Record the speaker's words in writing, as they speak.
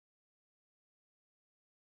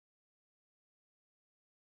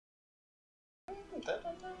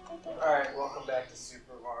Alright, welcome back to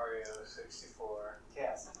Super Mario 64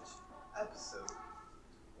 Chaos Edition, episode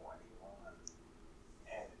 21.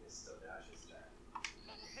 And it is still Josh's turn.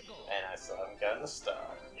 And I still haven't gotten a star.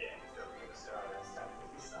 Yeah, you still get a star this time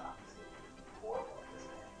because he stopped. Horrible at this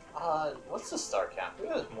game. What's the star count? Who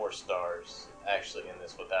has more stars actually in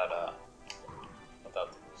this without the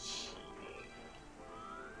cheating?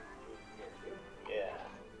 Yeah.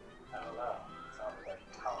 I don't know. It's all like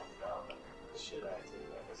college development. Shit I do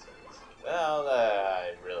episodes. Well,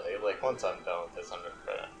 I really, like, once I'm done with this, I'm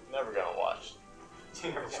never gonna watch.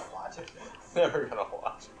 You're never gonna watch it? Never gonna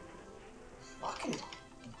watch it. Fucking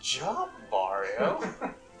jump, Mario. It's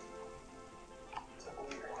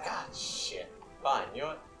weird. God, shit. Fine, you know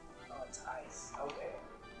what? Oh, it's ice. Okay.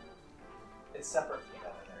 It's separate from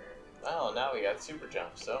that other area. Oh, now we got super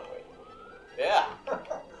jumps, don't we? Yeah.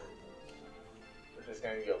 We're just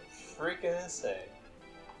gonna go freaking insane.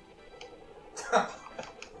 There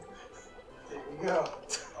we go.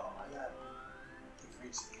 Oh my god. You've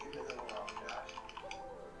reached the end of the world, Josh.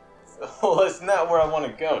 Well, it's not where I want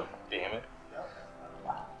to go, damn it.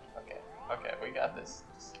 Okay. Okay, we got this.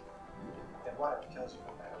 Then whatever kills you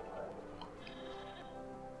no matter what.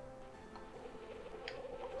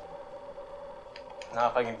 Now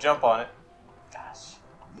if I can jump on it. Gosh.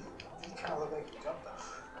 You kind of look like you jumped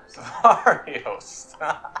off. Mario,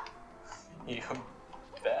 stop. You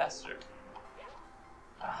bastard.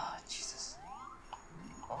 Ah, Jesus.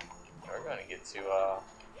 Well, we're gonna get to,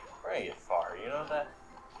 we're gonna get far, you know that?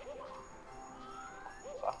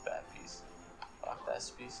 Fuck that piece. Fuck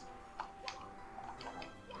that piece.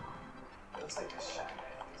 It looks like a shotgun.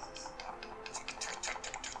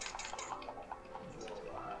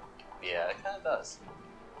 Yeah, it kinda does.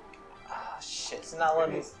 Ah, shit, it's not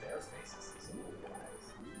letting me... Their faces.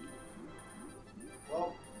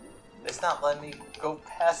 Well, It's not letting me go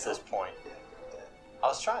past this point. I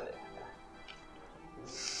was trying to.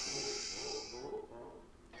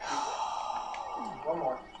 one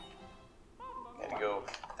more. Gotta go.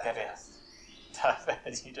 Die Gotta fast. die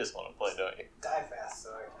fast. You just want to play, don't you? Die fast so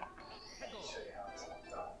I can show you how it's all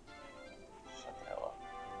done. Shut the hell up.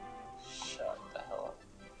 Shut the hell up.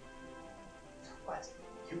 What?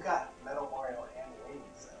 You got Metal Mario and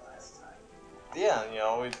wings that last time. Yeah, you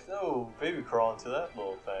know, we baby crawl into that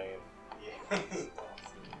little thing. Yeah.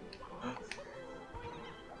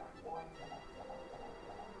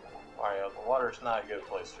 Mario, the water's not a good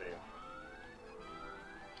place for you.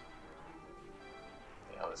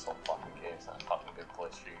 You know, this whole fucking game's not a fucking good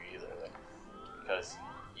place for you either. Like, because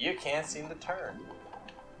you can't seem to turn.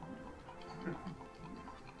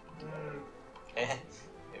 And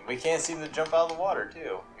we can't seem to jump out of the water,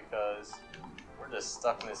 too. Because we're just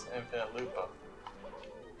stuck in this infinite loop of...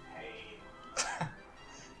 Hey.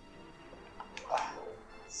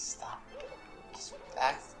 Stop. Just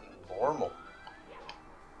act normal.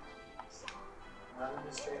 Run in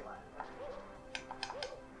a straight line.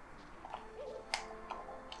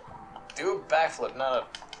 Do a backflip, not a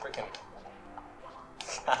freaking...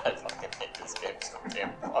 God, I fucking hate this game so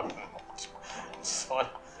damn fucking much. Just want...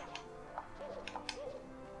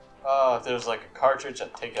 Oh, if there's like a cartridge,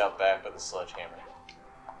 I'd take it out back with a sledgehammer.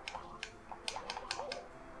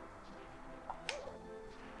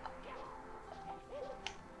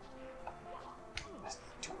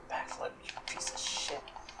 Do a backflip, you piece of shit.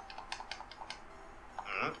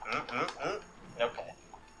 Okay.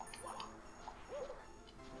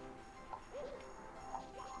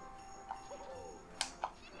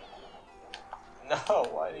 No,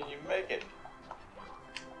 why didn't you make it?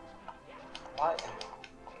 Why?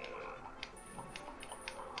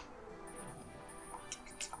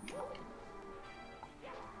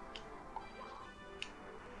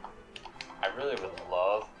 I really would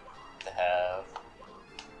love to have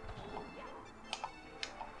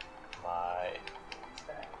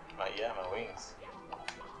my wings.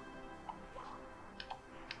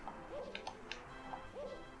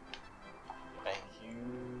 Thank you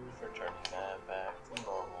for turning that back to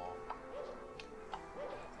normal.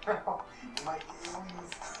 You might get your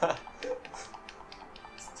wings.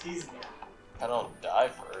 It's teasing you. I don't die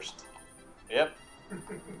first. Yep.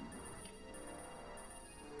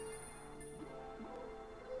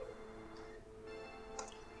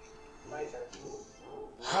 My turn.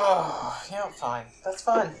 Oh, yeah, fine. That's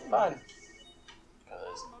fine. Fine.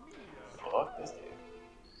 Because, fuck this dude.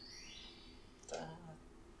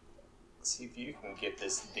 Let's see if you can get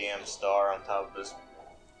this damn star on top of this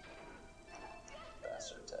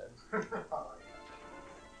bastard's head. Oh,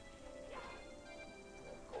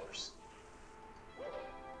 Of course.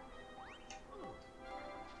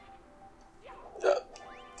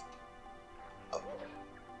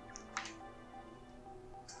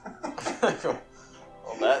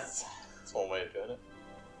 Well, that's one way of doing it.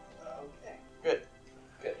 Okay. Good.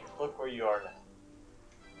 Good. Look where you are now.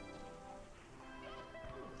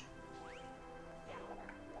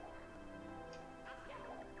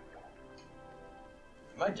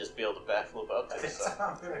 You might just be able to backflip up there. That's what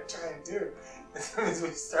I'm gonna try and do as soon as we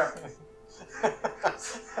start.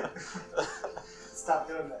 Stop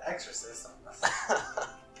doing the exorcism.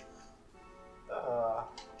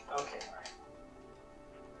 Okay, Mario.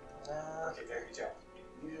 Okay, there you go.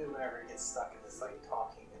 Usually whenever it gets stuck in this like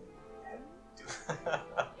talking and doing.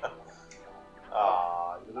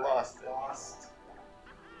 Aw, you lost it. Lost.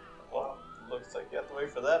 Well, looks like you have to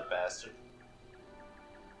wait for that bastard.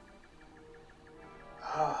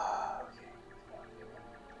 Okay.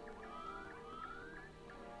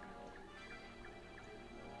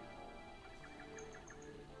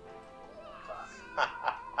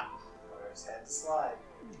 Where's head to slide?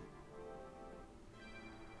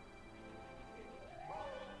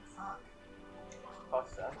 Fuck.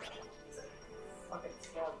 Fuck's that? It's a fucking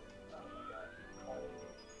frog. Oh my god.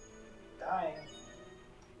 Dying.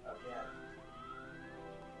 Again.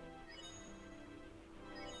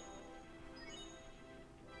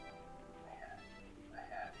 I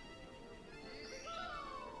had.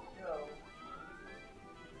 Go.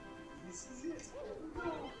 This is it. Go.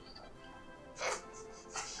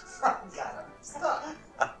 God, I'm stuck.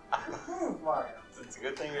 Move, Mario. It's a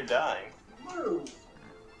good thing you're dying. Move.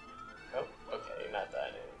 Oh, okay, you're not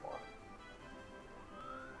dying anymore.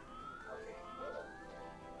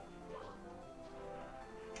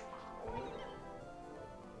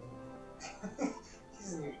 Okay.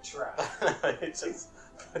 He's in your trap. He just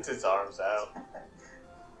puts his arms out.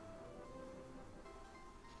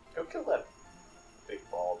 Go kill that big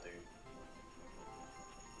ball, dude.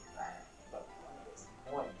 But one of his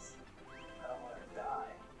points. I don't want to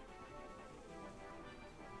die.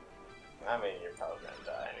 I mean, you're probably gonna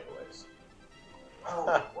die anyways.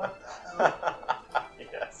 Oh, what the hell?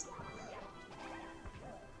 Yes.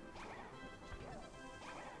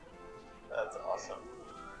 That's awesome.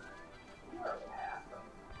 You are half of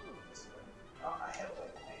this way. Oh, I hit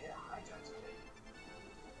high jump today.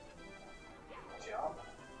 Good job.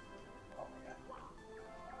 Oh my god.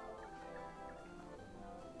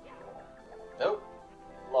 Nope.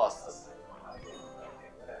 Lost this.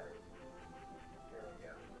 Okay, whatever. Here we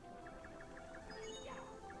go.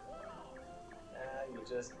 Now you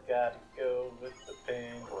just gotta go with the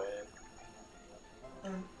penguin.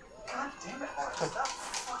 God damn it, Mark. Stop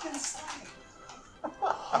fucking sliding.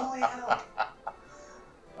 Holy hell.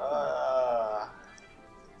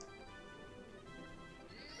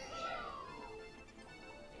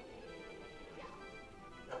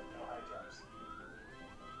 No high jumps.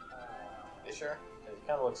 You sure? It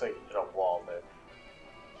kind of looks like you hit a wall there.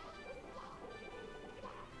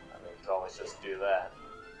 I mean, you could always just do that,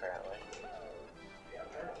 apparently. Yeah,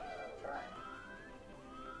 apparently I'm trying.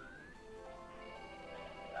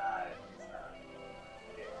 It's not.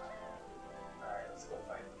 Okay. Alright, let's go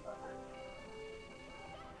fight the thunder.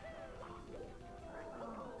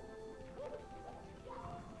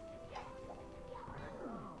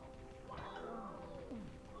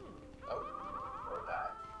 Oh, or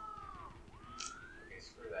die. Okay,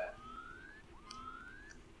 screw that.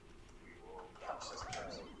 We will touch this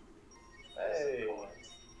person. Hey!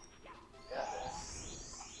 Got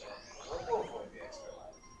this. We'll avoid the extra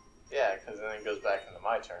life. Yeah, because then it goes back into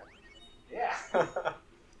my turn. Yeah. Can't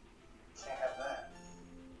have that.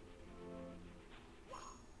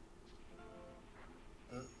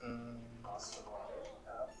 Lost the water.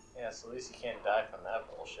 Yeah, so at least you can't die from that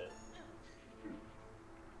bullshit.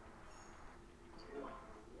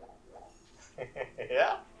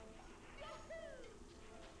 Yeah?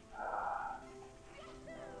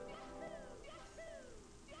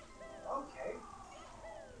 Okay.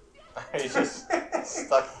 Are you just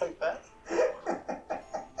stuck like that?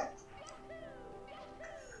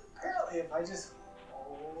 Apparently, if I just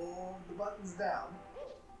hold the buttons down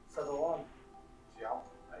for the long jump,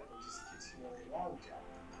 I can just continually long jump.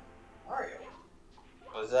 Mario.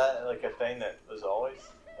 Was that like a thing that was always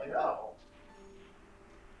like No.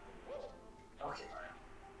 Okay, Mario.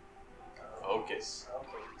 Focus.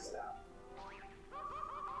 Okay, stop.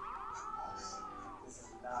 This is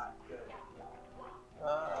not good.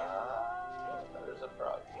 There's a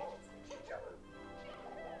frog.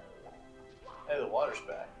 Hey, the water's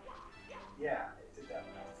back. Yeah, it did that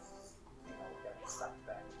when I got sucked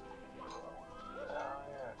back. Oh,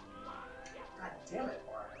 yeah. God damn it,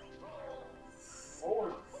 Mario.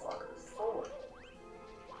 Forward, fucker, forward.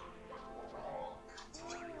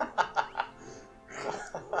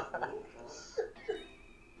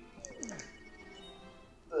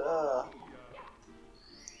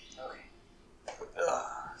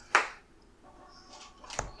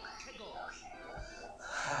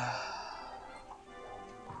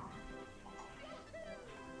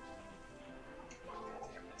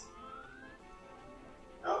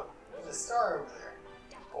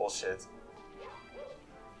 shit.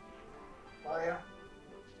 Mario?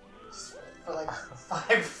 Just for like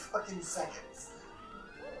 5 fucking seconds.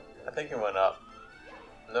 I think it went up.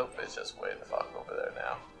 Nope, it's just way the fuck over there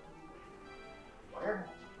now. Where?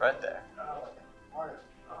 Right there. Oh, okay. Mario.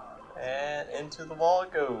 And into the wall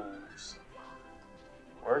it goes.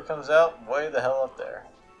 Where it comes out, way the hell up there.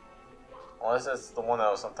 Unless it's the one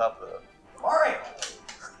that was on top of the... Mario!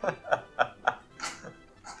 God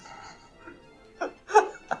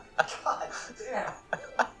damn.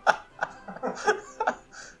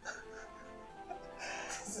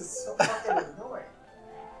 This is so fucking annoying.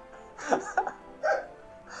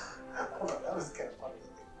 Hold on, that was kind of funny.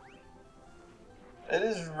 It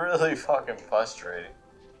is really fucking frustrating.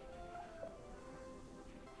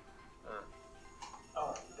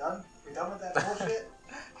 Oh, we done? We done with that bullshit?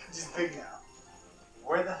 Just big now.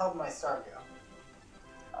 Where the hell did my star go?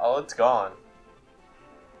 Oh, it's gone.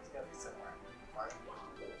 It's gotta be somewhere.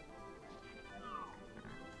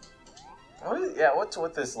 Right? Yeah, what's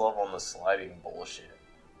with this level and the sliding bullshit?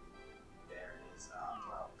 There it is.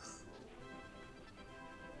 Well,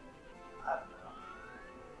 I don't know.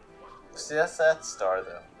 See, that's that star,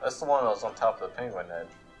 though. That's the one that was on top of the penguin head.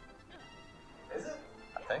 Is it?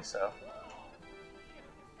 I think so.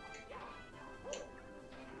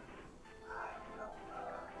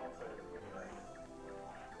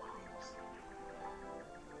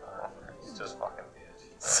 Just fucking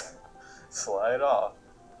slide off.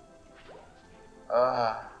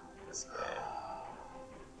 This game.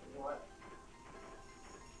 You know what?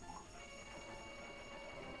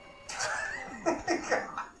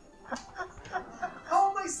 How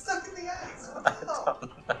am I stuck in the ice? What the hell?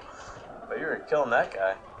 But you were killing that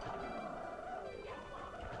guy.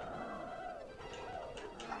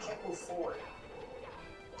 I can't move forward.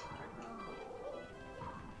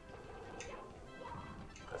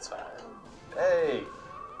 That's fine. Hey,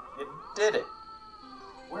 you did it.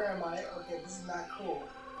 Where am I? Okay, this is not cool.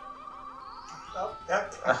 Oh,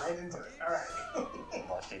 yep, right into it. Alright.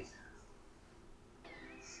 Lucky.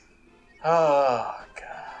 Oh,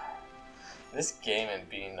 God. This game and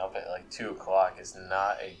being up at like 2 o'clock is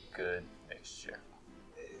not a good mixture.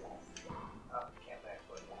 Oh, can't back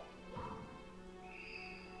foot.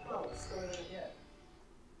 Oh, let's go there again.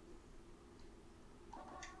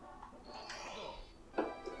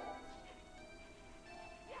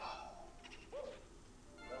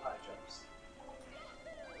 No high jumps.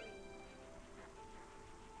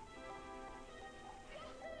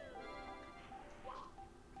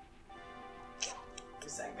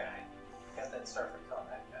 Who's that guy? Got that star for killing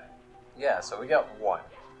that guy. Yeah, so we got 1.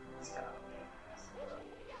 He's kind of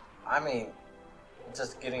a I mean,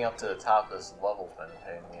 just getting up to the top of this level's been a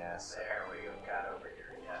pain in the ass. There we go. Got over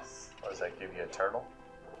here. Yes. What does that give you, a turtle?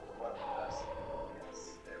 What does? Yes.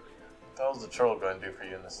 There we go. What was the turtle going to do for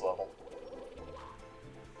you in this level?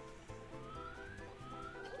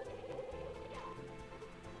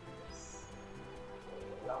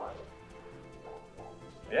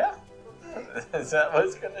 Yeah? Is that what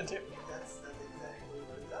it's going to do? That's exactly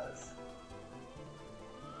what it does.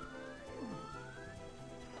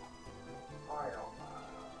 Mario.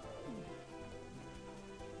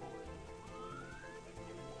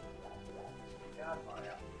 God,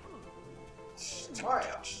 Mario.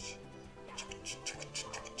 Mario.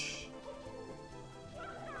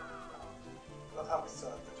 Love how we still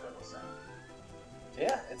have the turtle sound.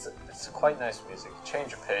 Yeah, it's quite nice music.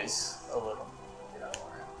 Change of pace a little. Get out, Mario.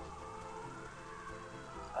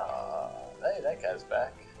 Hey, that guy's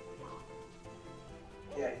back.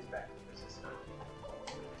 Yeah, he's back in business.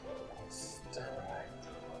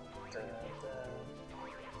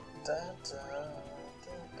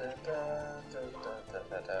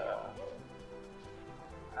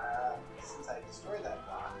 Since I destroyed that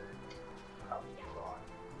block, I'll be gone.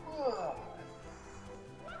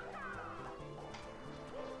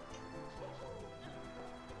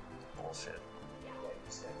 Bullshit. Yeah, you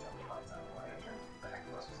just gotta jump the lights out of the way and turn back.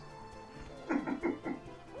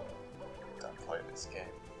 Don't play this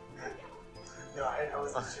game. No, I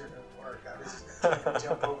wasn't sure it would work. I was just gonna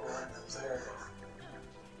jump over when I was there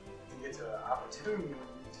to get to an opportune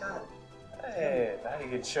time. Hey, now you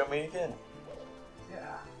can show me again.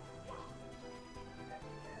 Yeah.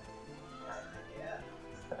 Yeah.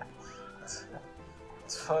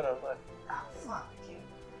 It's fun. I'm like, Ah, fuck, I can't.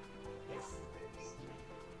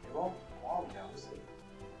 It won't wall jumps.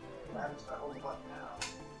 What happens if I hold the button now?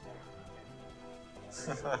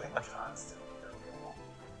 Constantly.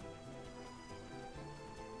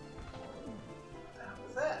 What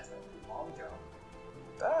was that? Wall jump.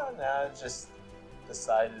 oh, now I just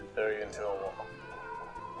decided to throw you into a wall.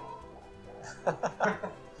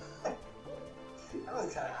 That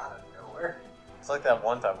was kind of out of nowhere. It's like that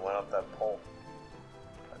one time I went up that pole.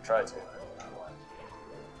 I tried to.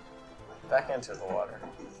 Back into the water.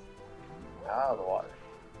 Out of the water.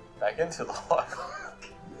 Back into the water.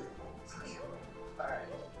 Alright.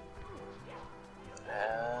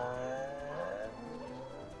 And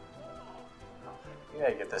you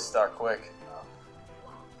gotta get this star quick.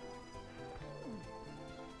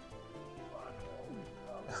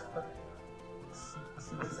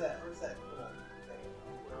 Where's that little thing?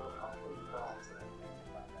 I'll put the ball to that thing and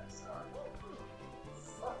find that star.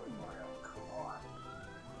 Fuck Mario, come on.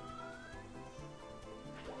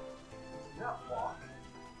 Do not walk.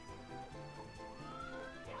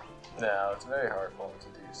 No, it's very hard for him to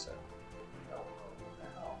do so. No, what the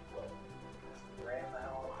hell? Just ran the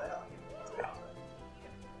hell down.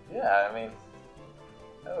 Yeah, I mean,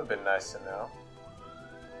 that would have been nice to know.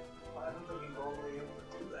 Well, I don't think he's only able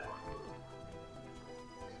to do that.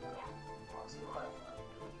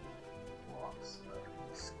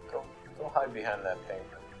 Just go hide behind that thing.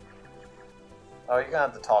 Oh, you're gonna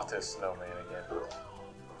have to talk to a snowman again.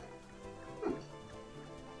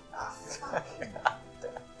 Ah, fuck.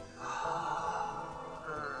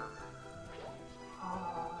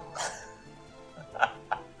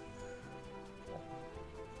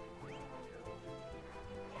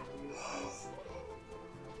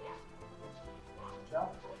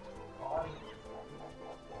 Jump on.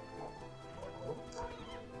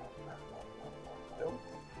 Nope.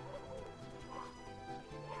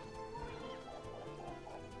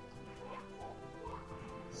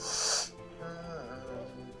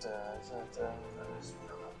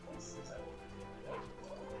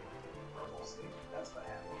 That's what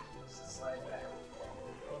happened. Just slide back.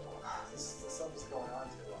 Something's going on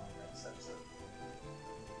too long in this episode.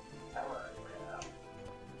 Timer already ran out.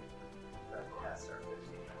 Already past our 15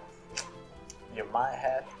 minutes. You might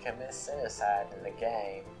have to commit suicide in the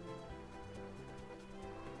game.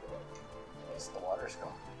 At least the water's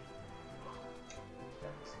gone.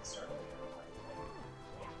 That music started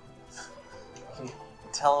to You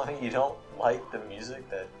telling me you don't like the music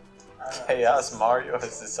that get away. Chaos Mario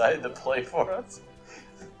has decided to play for us?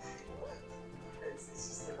 It's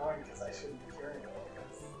just annoying because I shouldn't be hearing it.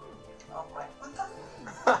 Because, oh my, what the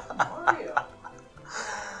Mario?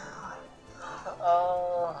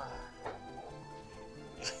 Oh.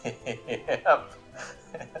 Yep.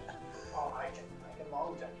 Oh, I can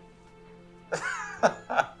long jump.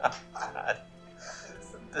 God.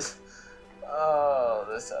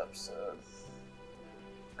 This episode.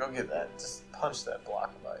 Go get that. Just punch that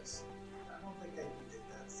block of ice. I don't think I can get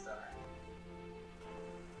that star.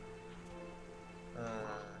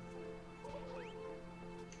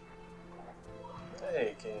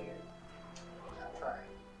 Hey, can you? I'm trying.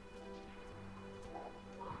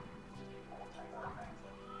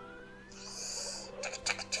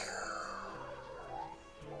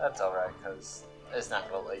 That's alright, because it's not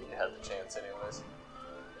going to let you have the chance anyways.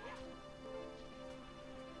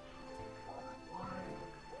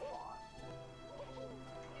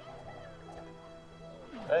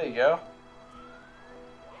 There you go.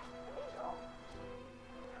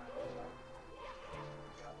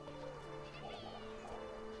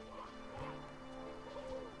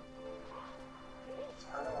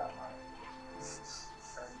 Turn around, Mario.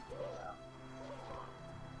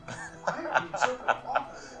 Why are you jumping off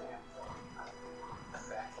of the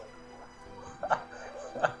damn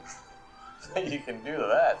thing? You can do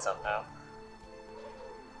that somehow.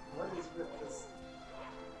 What is with this?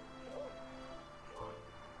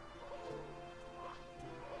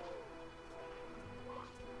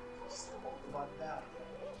 Just hold the button down.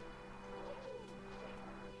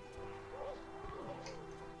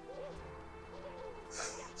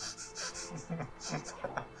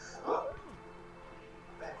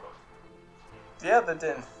 Yeah, that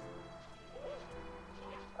didn't.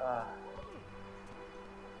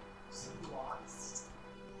 So lost.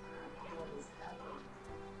 What is happening?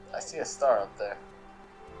 I see a star up there.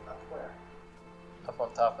 Up where? Up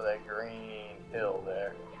on top of that green hill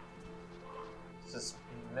there. It's just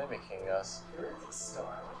mimicking us. There is a star.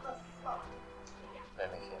 What the fuck?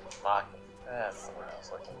 Mimicking. Mocking. That's the word I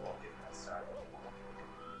was looking for. Get that star.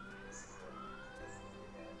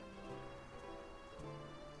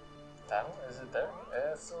 That one? Is it there?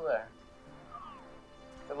 Yeah, it's still there.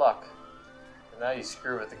 Good luck. And now you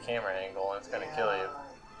screw with the camera angle and it's gonna kill you.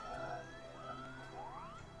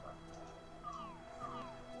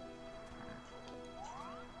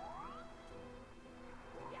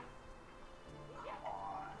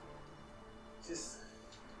 Just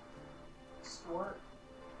squirt.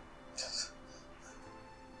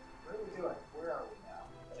 What are we doing? Where are we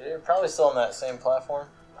now? You're probably still on that same platform.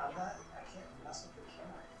 I'm not. I can't mess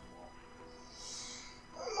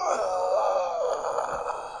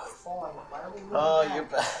Oh, you're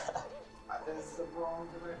back. That's the wrong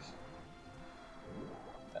direction.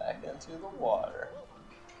 Back into the water.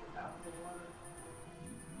 Out the water.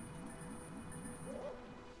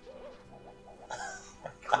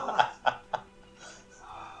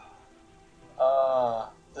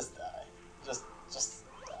 Just die. Just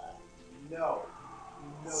die. No.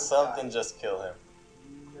 No. Something die. just kill him.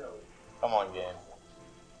 No. Come on, game.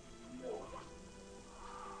 No.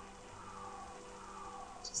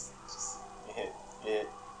 Just get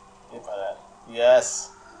hit by that.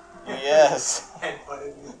 Yes. Yes. And put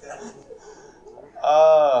it in death.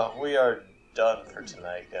 We are done for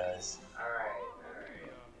tonight, guys. Alright.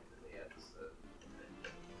 The episode.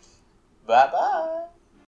 Bye bye.